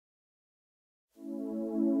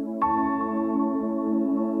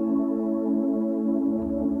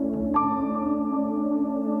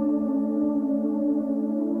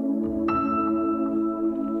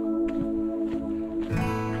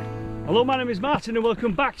Hello, my name is Martin and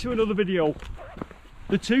welcome back to another video.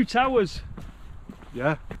 The two towers.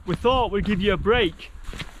 Yeah. We thought we'd give you a break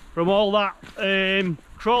from all that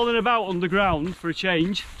crawling about underground for a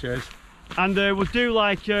change. Cheers. And we'll do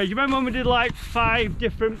like, you remember when we did like 5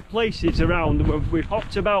 different places around and we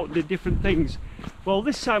hopped about, did different things? Well,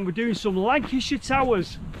 this time we're doing some Lancashire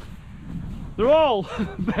Towers. They're all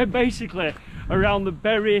basically around the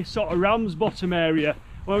Bury sort of Ramsbottom area.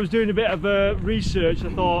 When I was doing a bit of research, I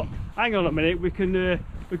thought, hang on a minute, we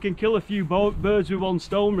can kill a few birds with one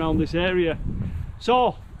stone around this area.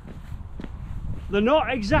 So they're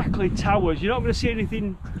not exactly towers. You're not going to see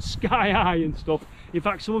anything sky high and stuff. In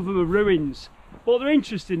fact, some of them are ruins, but they're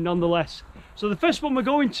interesting nonetheless. So the first one we're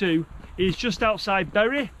going to is just outside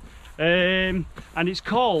Bury, and it's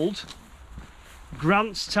called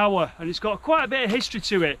Grant's Tower, and it's got quite a bit of history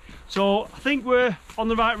to it. So I think we're on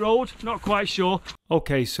the right road, not quite sure.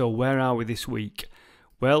 Okay, so where are we this week?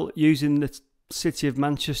 Well, using the city of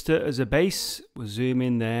Manchester as a base, we're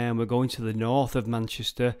zooming there and we're going to the north of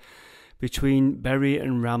Manchester between Bury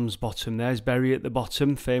and Ramsbottom. There's Bury at the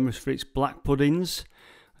bottom, famous for its black puddings.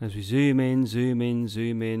 As we zoom in, zoom in,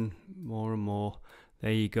 zoom in, more and more,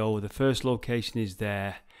 there you go. The first location is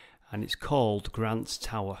there and it's called Grant's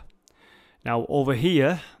Tower. Now over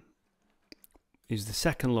here is the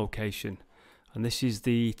second location, and this is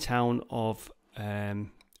the town of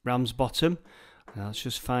Ramsbottom. Now let's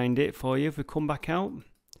just find it for you if we come back out.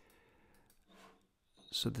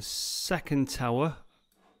 So the second tower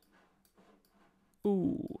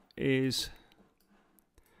is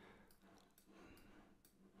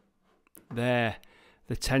there,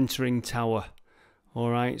 the Tentering Tower.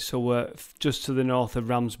 Alright, so we're just to the north of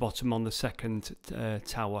Ramsbottom on the second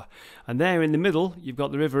tower. And there in the middle, you've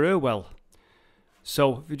got the River Irwell.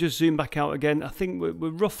 So if you just zoom back out again, I think we're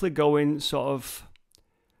roughly going sort of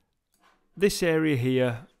this area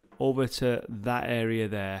here over to that area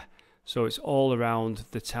there. So it's all around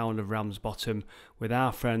the town of Ramsbottom with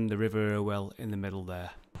our friend the River Irwell in the middle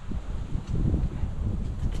there.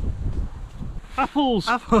 Apples!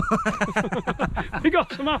 We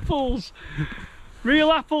got some apples!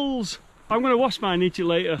 Real apples! I'm going to wash mine and eat it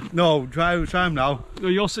later. No, try them now. No,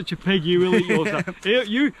 you're such a pig, you will eat yours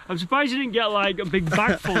now. I'm surprised you didn't get like a big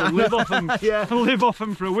bag full and live off them, yeah. Live off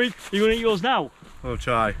them for a week. You're going to eat yours now? I'll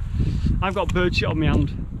try. I've got bird shit on my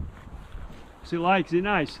hand. What's it like? Is it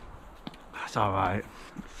nice? That's alright.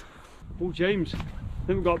 Oh, James, I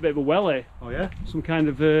think we've got a bit of a well here. Oh yeah? Some kind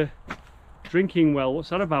of drinking well. What's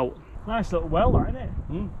that about? Nice little well, that, isn't it?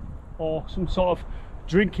 Mm. Or some sort of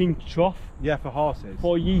drinking trough. Yeah, for horses.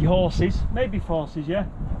 For ye horses. Maybe for horses, yeah.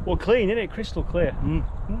 Well, clean, isn't it? Crystal clear.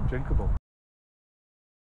 Drinkable.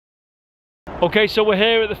 Okay, so we're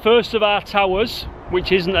here at the first of our towers,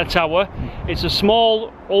 which isn't a tower. It's a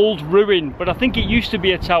small old ruin, but I think it used to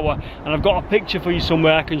be a tower, and I've got a picture for you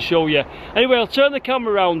somewhere I can show you. Anyway, I'll turn the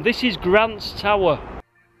camera around. This is Grant's Tower.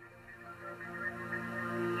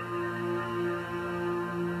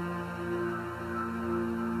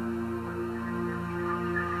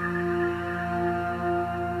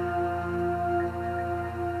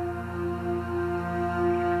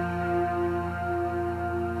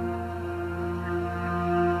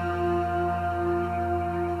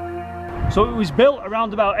 So it was built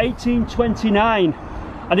around about 1829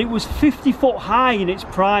 and it was 50 foot high in its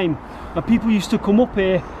prime, and people used to come up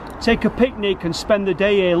here, take a picnic and spend the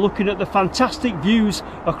day here looking at the fantastic views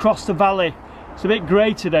across the valley. It's a bit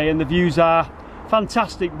grey today and the views are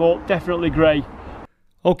fantastic, but definitely grey.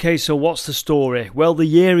 Okay, so what's the story? Well, the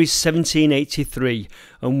year is 1783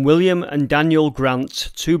 and William and Daniel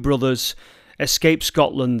Grant, two brothers, escaped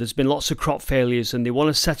Scotland. There's been lots of crop failures and they want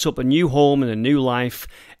to set up a new home and a new life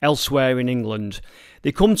elsewhere in England.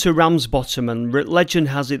 They come to Ramsbottom, and legend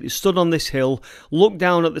has it they stood on this hill, looked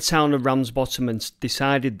down at the town of Ramsbottom and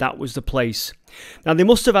decided that was the place. Now they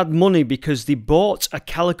must have had money because they bought a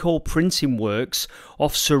calico printing works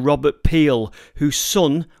off Sir Robert Peel, whose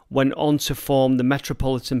son went on to form the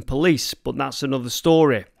Metropolitan Police, but that's another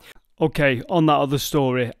story. Okay, on that other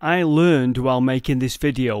story, I learned while making this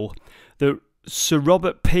video that Sir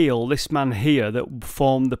Robert Peel, this man here that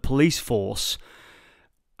formed the police force,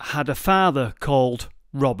 had a father called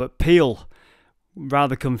Robert Peel.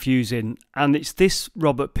 Rather confusing. And it's this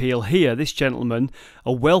Robert Peel here, this gentleman,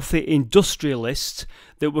 a wealthy industrialist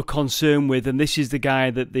that we're concerned with, and this is the guy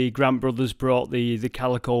that the Grant brothers brought the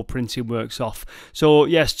calico printing works off. So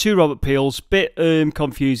yes, two Robert Peels, bit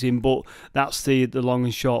confusing, but that's the long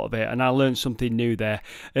and short of it, and I learned something new there.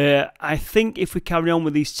 I think if we carry on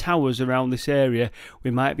with these towers around this area, we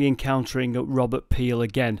might be encountering Robert Peel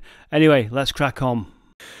again. Anyway, let's crack on.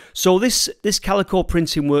 So this calico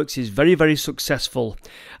printing works is very, very successful,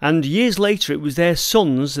 and years later it was their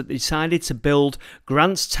sons that decided to build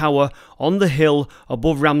Grant's Tower on the hill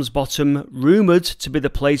above Ramsbottom, rumoured to be the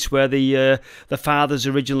place where the fathers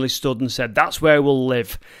originally stood and said, that's where we'll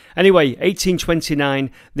live. Anyway,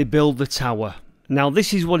 1829 they build the tower. Now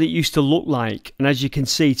this is what it used to look like, and as you can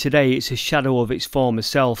see today it's a shadow of its former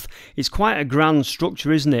self. It's quite a grand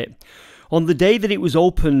structure, isn't it? On the day that it was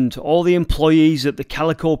opened, all the employees at the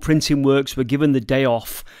Calico Printing Works were given the day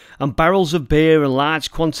off, and barrels of beer and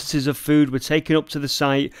large quantities of food were taken up to the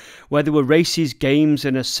site, where there were races, games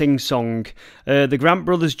and a sing-song. The Grant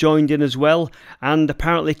brothers joined in as well, and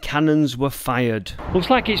apparently cannons were fired. Looks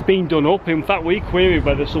like it's been done up. In fact, we queried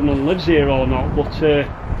whether someone lives here or not,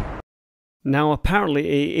 but now apparently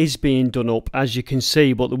it is being done up, as you can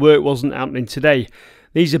see, but the work wasn't happening today.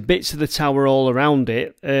 These are bits of the tower all around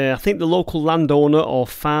it. I think the local landowner or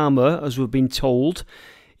farmer, as we've been told,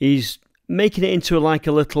 is making it into like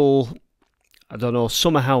a little, I don't know,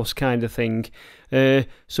 summer house kind of thing.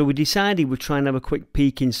 So we decided we'd try and have a quick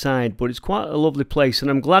peek inside, but it's quite a lovely place,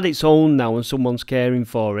 and I'm glad it's owned now and someone's caring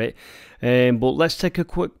for it. But let's take a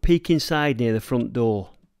quick peek inside near the front door.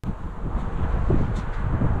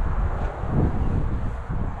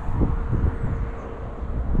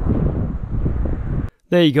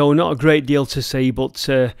 There you go, not a great deal to see, but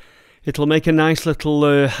it'll make a nice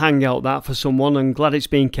little hangout that for someone, and glad it's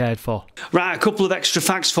being cared for. Right, a couple of extra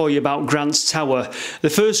facts for you about Grant's Tower. The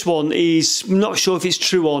first one is, I'm not sure if it's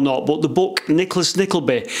true or not, but the book Nicholas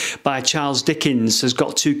Nickleby by Charles Dickens has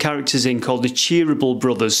got two characters in called the Cheeryble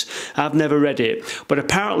Brothers. I've never read it, but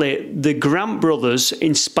apparently the Grant brothers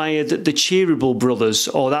inspired the Cheeryble Brothers,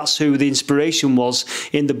 or that's who the inspiration was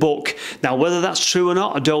in the book. Now, whether that's true or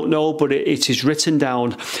not, I don't know, but it is written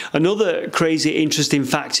down. Another crazy interesting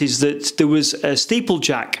fact is that there was a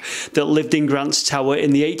steeplejack that lived in Grant's Tower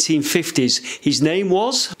in the 1850s. His name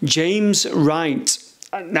was James Wright.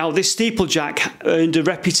 Now, this steeplejack earned a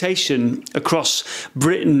reputation across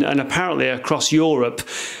Britain and apparently across Europe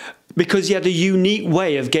because he had a unique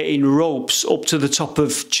way of getting ropes up to the top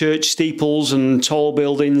of church steeples and tall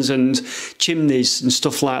buildings and chimneys and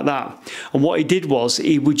stuff like that. And what he did was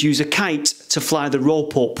he would use a kite to fly the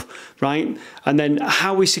rope up, right? And then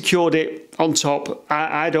how he secured it on top,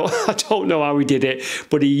 I don't know how he did it,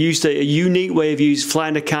 but he used a unique way of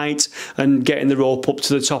flying a kite and getting the rope up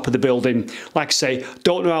to the top of the building. Like I say,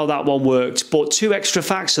 don't know how that one worked, but two extra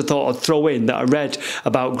facts I thought I'd throw in that I read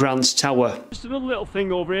about Grant's Tower. Just another little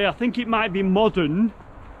thing over here. I think it might be modern.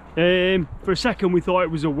 For a second we thought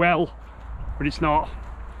it was a well, but it's not,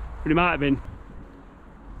 but it might have been.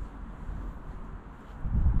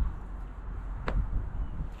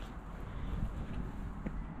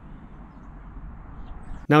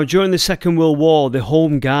 Now, during the Second World War, the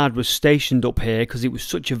Home Guard was stationed up here because it was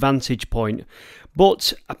such a vantage point.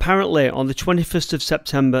 But apparently, on the 21st of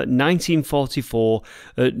September 1944,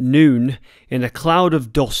 at noon, in a cloud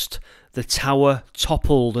of dust, the tower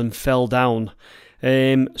toppled and fell down.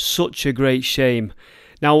 Such a great shame.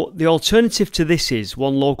 Now, the alternative to this is,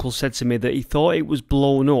 one local said to me that he thought it was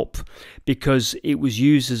blown up because it was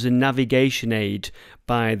used as a navigation aid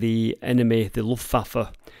by the enemy, the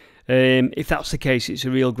Luftwaffe. If that's the case, it's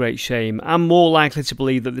a real great shame. I'm more likely to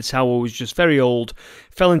believe that the tower was just very old,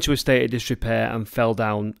 fell into a state of disrepair and fell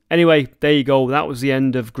down. Anyway, there you go. That was the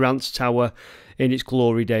end of Grant's Tower in its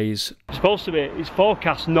glory days. It's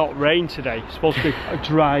forecast not rain today. It's supposed to be a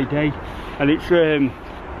dry day, and it's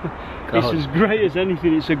as great as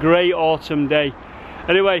anything. It's a great autumn day.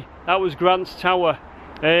 Anyway, that was Grant's Tower.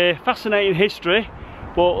 Fascinating history,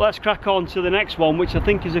 but let's crack on to the next one, which I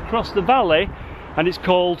think is across the valley, and it's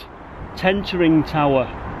called Tentering Tower.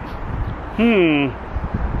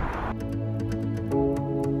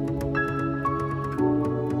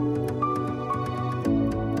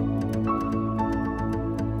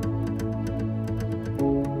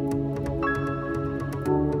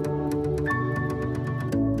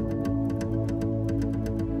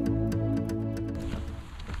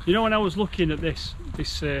 You know, when I was looking at this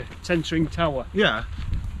Tentering Tower, Yeah.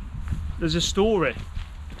 there's a story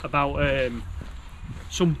about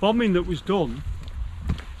some bombing that was done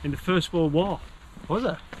in the First World War. Was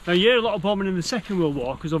it? Now, you hear a lot of bombing in the Second World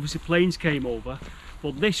War because obviously planes came over,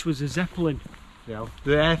 but this was a Zeppelin. Yeah.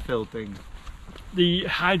 The air-filled thing. The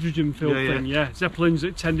hydrogen-filled thing, yeah. Zeppelins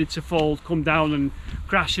that tended to fall, come down and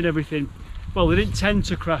crash and everything. Well, they didn't tend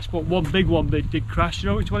to crash, but one big one they did crash. You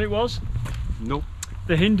know which one it was? Nope.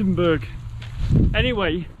 The Hindenburg.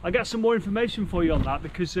 Anyway, I got some more information for you on that,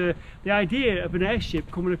 because the idea of an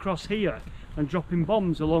airship coming across here and dropping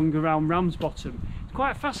bombs along around Ramsbottom, it's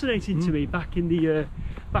quite fascinating to me back in the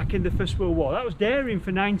back in the First World War. That was daring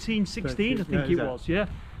for 1916, I think it was. Yeah.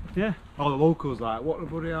 Yeah. All the locals like, what the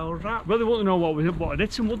bloody hell was that? Well, they wouldn't know what had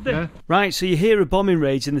hit them, would they? Yeah. Right, so you hear of bombing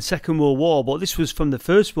raids in the Second World War, but this was from the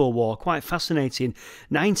First World War. Quite fascinating.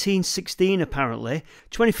 1916, apparently.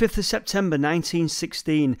 25th of September,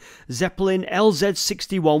 1916. Zeppelin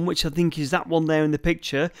LZ-61, which I think is that one there in the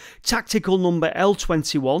picture. Tactical number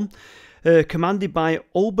L-21, commanded by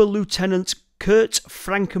Oberlieutenant Kurt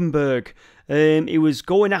Frankenberg. He was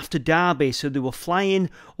going after Derby, so they were flying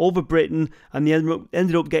over Britain, and they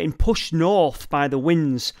ended up getting pushed north by the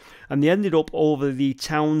winds, and they ended up over the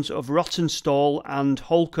towns of Rawtenstall and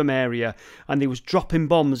Holcombe area, and they was dropping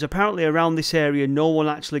bombs. Apparently around this area no one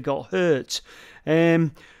actually got hurt.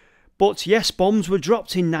 But yes, bombs were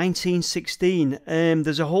dropped in 1916.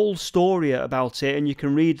 There's a whole story about it, and you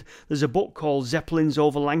can read, there's a book called Zeppelins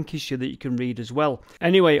over Lancashire that you can read as well.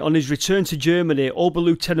 Anyway, on his return to Germany,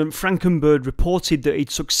 Oberlieutenant Frankenberg reported that he'd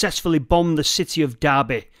successfully bombed the city of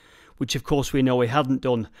Derby, which of course we know he hadn't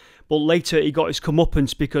done. But later he got his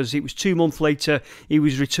comeuppance because it was 2 months later he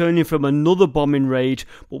was returning from another bombing raid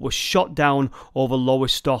but was shot down over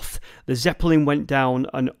Lowestoft. The Zeppelin went down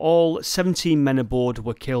and all 17 men aboard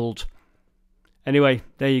were killed. Anyway,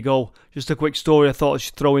 there you go. Just a quick story I thought I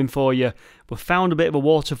should throw in for you. We found a bit of a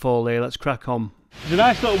waterfall here. Let's crack on. There's a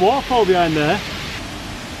nice little waterfall behind there.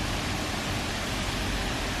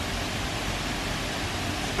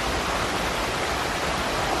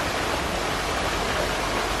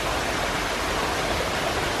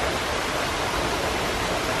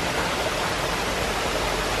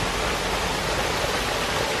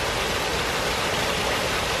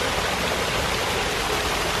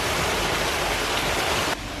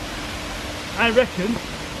 I reckon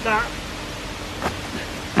that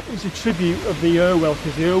is a tribute of the Irwell,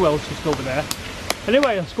 because the Irwell's just over there.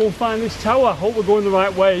 Anyway, let's go and find this tower. Hope we're going the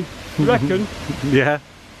right way. You reckon? Yeah.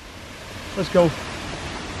 Let's go.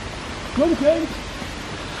 Come on, James.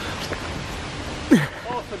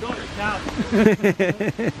 Oh, I forgot you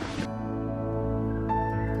can't.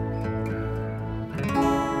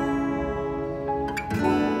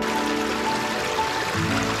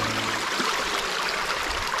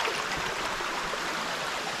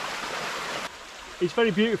 It's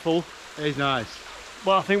very beautiful. It is nice.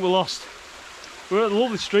 But I think we're lost. We're at a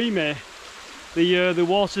lovely stream here. The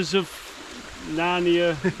waters of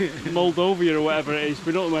Narnia, Moldova or whatever it is.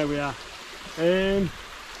 We don't know where we are. And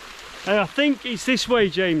I think it's this way,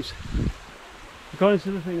 James. According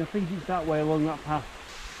to the thing, I think it's that way along that path.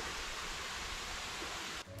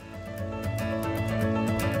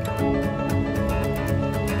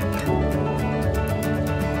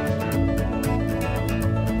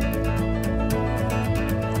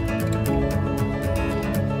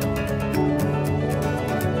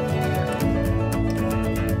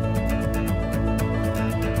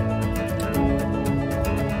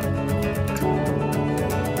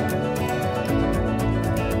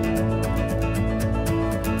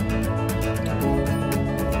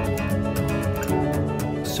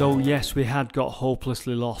 So yes, we had got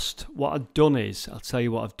hopelessly lost. What I've done is, I'll tell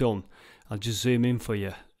you what I've done. I'll just zoom in for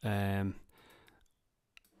you. The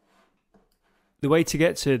way to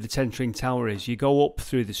get to the Tentering Tower is you go up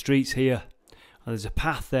through the streets here, and there's a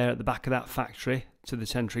path there at the back of that factory to the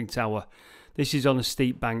Tentering Tower. This is on a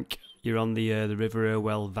steep bank. You're on the River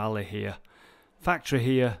Irwell Valley here. Factory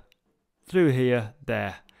here, through here,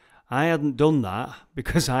 there. I hadn't done that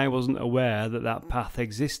because I wasn't aware that that path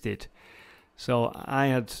existed. So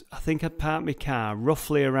I think I'd parked my car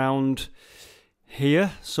roughly around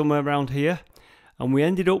here, somewhere around here, and we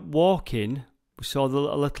ended up walking. We saw a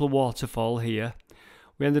little waterfall here.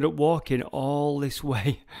 We ended up walking all this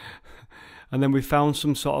way, and then we found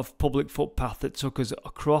some sort of public footpath that took us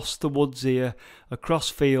across the woods here,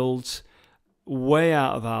 across fields, way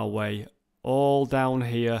out of our way, all down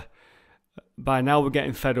here. By now we're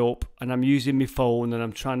getting fed up, and I'm using my phone and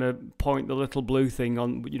I'm trying to point the little blue thing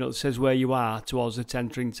on, you know, that says where you are towards the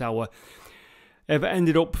Tentering Tower. I've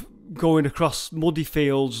ended up going across muddy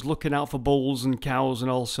fields, looking out for bulls and cows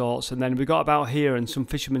and all sorts, and then we got about here and some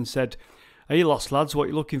fishermen said, "Are you lost, lads? What are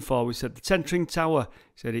you looking for?" We said, "The Tentering Tower."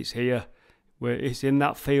 He said, "It's here. It's in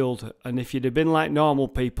that field." And if you'd have been like normal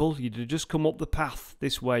people, you'd have just come up the path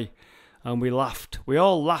this way. And we laughed. We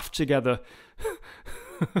all laughed together.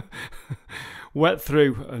 Wet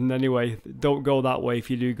through. And anyway, don't go that way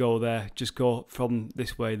if you do go there. Just go from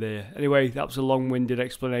this way there. Anyway, that was a long-winded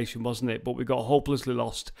explanation, wasn't it? But we got hopelessly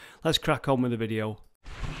lost. Let's crack on with the video.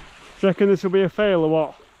 Do you reckon this will be a fail or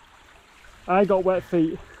what? I got wet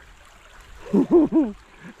feet. It's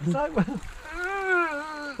like,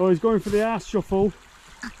 Oh, he's going for the arse shuffle.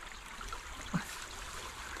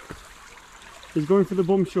 He's going for the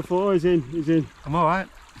bum shuffle. Oh, he's in. He's in. I'm alright.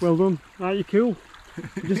 Well done. Right, you're cool.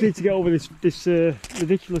 You just need to get over this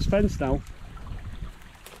ridiculous fence now.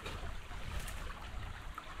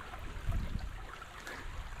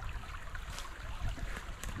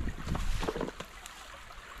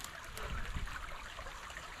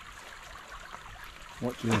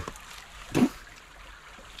 Watch me.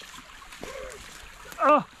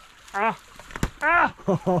 Oh! Ah! Ah!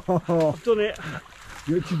 I've done it.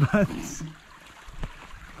 You're too bad. I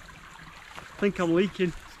think I'm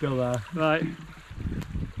leaking. Still there. Right.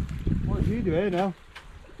 What did you do here now?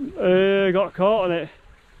 Got caught on it.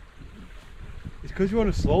 It's because you're on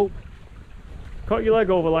a slope. Cut your leg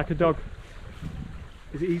over like a dog.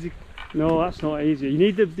 Is it easy? No, that's not easy. You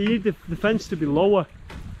need the fence to be lower.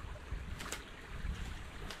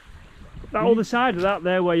 That other side of that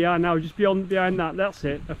there where you are now, just behind that, that's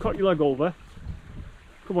it. I've cut your leg over.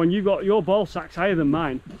 Come on, you got your ball sack's higher than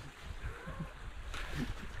mine.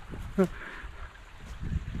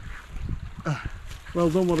 Well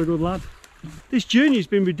done, what a good lad. This journey has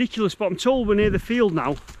been ridiculous, but I'm told we're near the field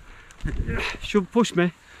now. Should push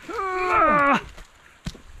me.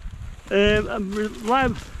 You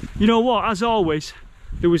know what, as always,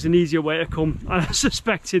 there was an easier way to come. I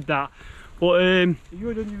suspected that. But You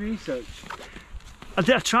had done your research. I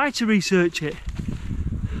tried to research it.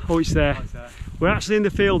 Oh, it's there. Oh, it's there. We're actually in the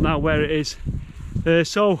field now where it is.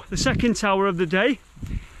 So the second tower of the day,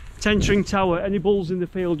 Tentering Tower. Any bulls in the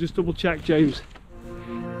field, just double check, James.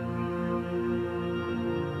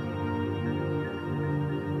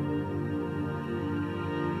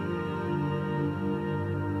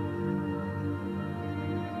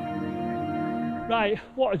 Right,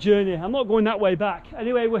 what a journey. I'm not going that way back.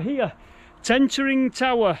 Anyway, we're here. Tentering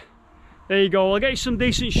Tower. There you go. I'll get you some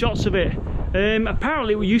decent shots of it.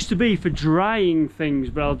 Apparently it used to be for drying things,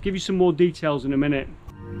 but I'll give you some more details in a minute.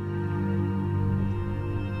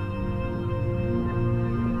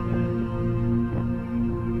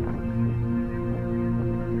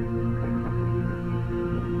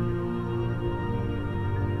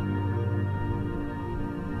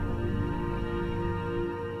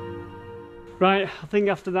 Right, I think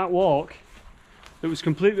after that walk, it was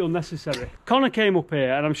completely unnecessary. Connor came up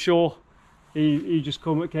here, and I'm sure he just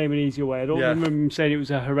came an easier way. I don't remember him saying it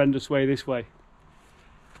was a horrendous way this way.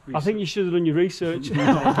 I think you should have done your research.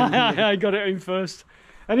 I got it in first.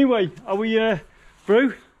 Anyway, are we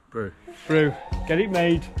brew? Brew. Brew. Get it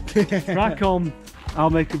made. Crack on.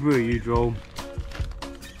 I'll make a brew, you draw.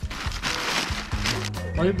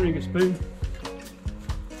 I didn't bring a spoon.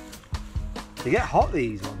 They get hot,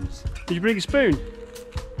 these ones. Did you bring a spoon?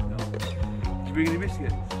 No. Did you bring any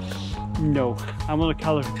biscuits? No, I'm on a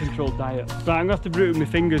calorie controlled diet. Right, I'm gonna have to brew it with my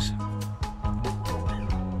fingers.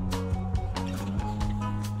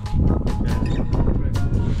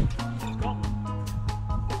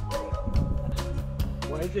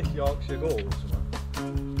 What is this, Yorkshire Gold or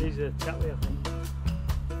something? These are Tetley, I think.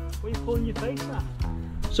 What are you pulling your face at?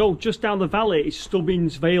 So, just down the valley is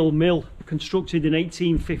Stubbings Vale Mill, constructed in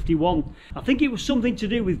 1851. I think it was something to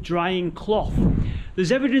do with drying cloth.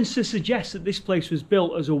 There's evidence to suggest that this place was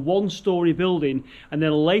built as a one-storey building, and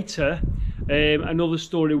then later another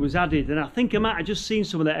storey was added, and I think I might have just seen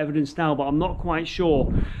some of that evidence now, but I'm not quite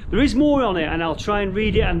sure. There is more on it, and I'll try and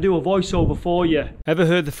read it and do a voiceover for you. Ever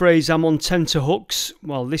heard the phrase "I'm on tenterhooks"?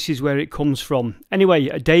 Well, this is where it comes from. Anyway,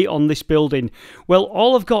 a date on this building. Well,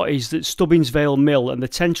 all I've got is that Stubbings Vale Mill and the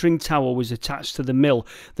Tentering Tower was attached to the mill.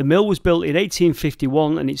 The mill was built in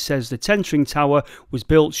 1851, and it says the Tentering Tower was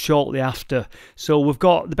built shortly after. So we've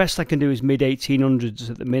got, the best I can do is mid-1800s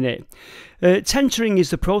at the minute. Tentering is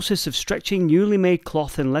the process of stretching newly made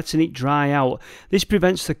cloth and letting it dry out. This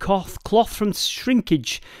prevents the cloth from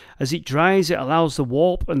shrinkage. As it dries, it allows the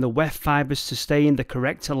warp and the weft fibres to stay in the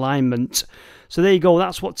correct alignment. So there you go,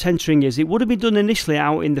 that's what tentering is. It would have been done initially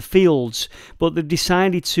out in the fields, but they've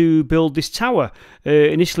decided to build this tower.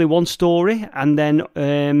 Initially one storey, and then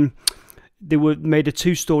they made a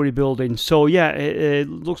two-storey building. So yeah, it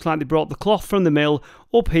looks like they brought the cloth from the mill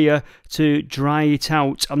up here to dry it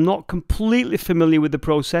out. I'm not completely familiar with the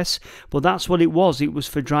process, but that's what it was. It was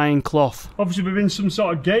for drying cloth. Obviously we've been some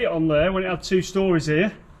sort of gate on there when it had two stories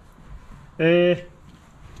here. You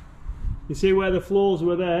see where the floors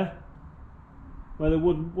were there, where the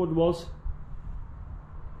wood was,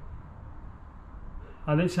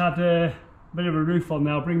 and it's had a bit of a roof on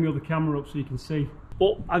there. I'll bring the other camera up so you can see.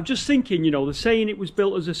 But I'm just thinking, you know, they're saying it was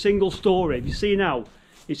built as a single story. If you see now,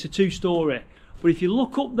 it's a two-story. But if you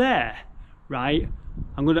look up there, right,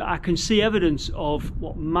 I can see evidence of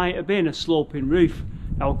what might have been a sloping roof.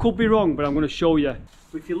 Now I could be wrong, but I'm going to show you.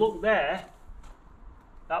 But if you look there,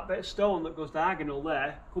 that bit of stone that goes diagonal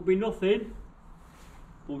there could be nothing,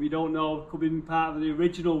 but we don't know. It could be part of the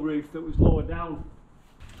original roof that was lowered down.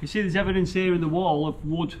 You see there's evidence here in the wall of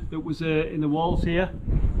wood that was in the walls here.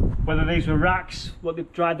 Whether these were racks, what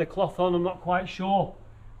they've dried the cloth on, I'm not quite sure.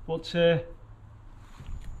 But a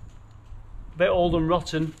bit old and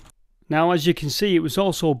rotten. Now, as you can see, it was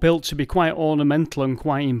also built to be quite ornamental and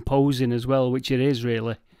quite imposing as well, which it is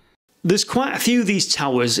really. There's quite a few of these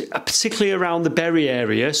towers, particularly around the Bury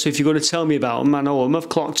area, so if you're going to tell me about them, I know them, I've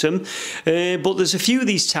clocked them. But there's a few of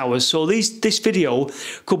these towers, so this video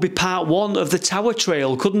could be part one of the tower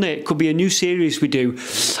trail, couldn't it? Could be a new series we do.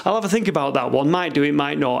 I'll have a think about that one, might do it,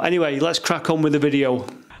 might not. Anyway, let's crack on with the video.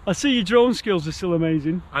 I see your drone skills are still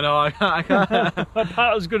amazing. I know, I can't.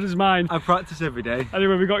 About as good as mine. I practice every day.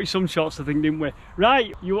 Anyway, we got you some shots, I think, didn't we?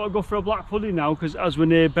 Right, you want to go for a black pudding now, because as we're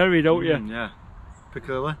near Bury, don't you? Yeah.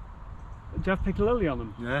 Piccalilli. Do you have piccalilli on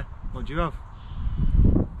them? Yeah. What do you have?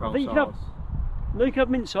 Brown I think sauce. you can have, no, you can have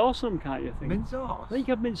mint sauce on them, can't you? I think. Mint sauce? I think you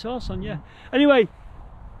can have mint sauce on, yeah. Anyway,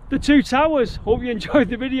 the two towers. Hope you enjoyed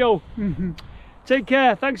the video. Take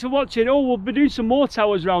care. Thanks for watching. Oh, we'll be doing some more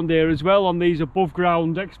towers around here as well on these above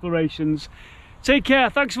ground explorations. Take care.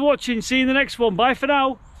 Thanks for watching. See you in the next one. Bye for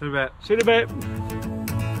now. See you in a bit. See you in a bit.